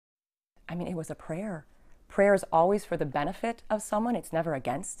I mean, it was a prayer. Prayer is always for the benefit of someone. It's never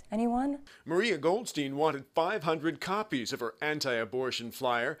against anyone. Maria Goldstein wanted 500 copies of her anti-abortion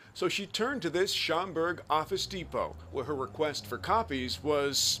flyer, so she turned to this Schaumburg Office Depot, where her request for copies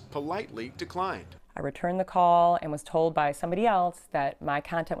was politely declined. I returned the call and was told by somebody else that my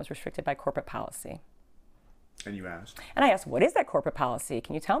content was restricted by corporate policy. And you asked? And I asked, what is that corporate policy?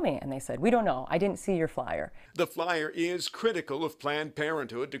 Can you tell me? And they said, we don't know. I didn't see your flyer. The flyer is critical of Planned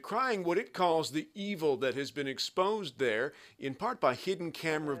Parenthood, decrying what it calls the evil that has been exposed there, in part by hidden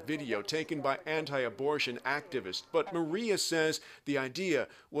camera video taken by anti-abortion activists. But Maria says the idea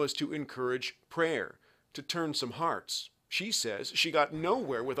was to encourage prayer, to turn some hearts. She says she got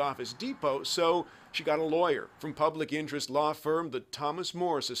nowhere with Office Depot, so she got a lawyer from public interest law firm, the Thomas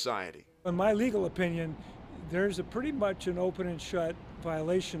More Society. In my legal opinion, there's a pretty much an open and shut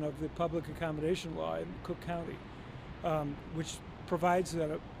violation of the public accommodation law in Cook County, which provides that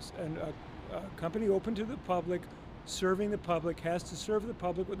a company open to the public, serving the public, has to serve the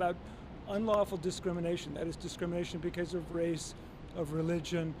public without unlawful discrimination. That is discrimination because of race, of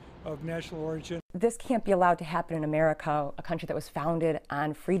religion, of national origin. This can't be allowed to happen in America, a country that was founded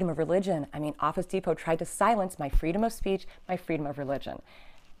on freedom of religion. I mean, Office Depot tried to silence my freedom of speech, my freedom of religion.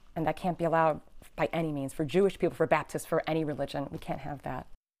 And that can't be allowed by any means for Jewish people, for Baptists, for any religion. We can't have that.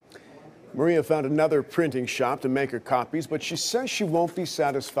 Maria found another printing shop to make her copies, but she says she won't be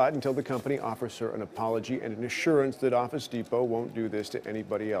satisfied until the company offers her an apology and an assurance that Office Depot won't do this to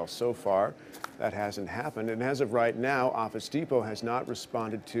anybody else. So far, that hasn't happened. And as of right now, Office Depot has not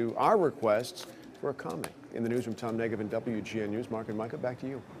responded to our requests for a comment. In the newsroom, Tom Negative and WGN News. Mark and Micah, back to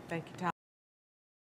you. Thank you, Tom.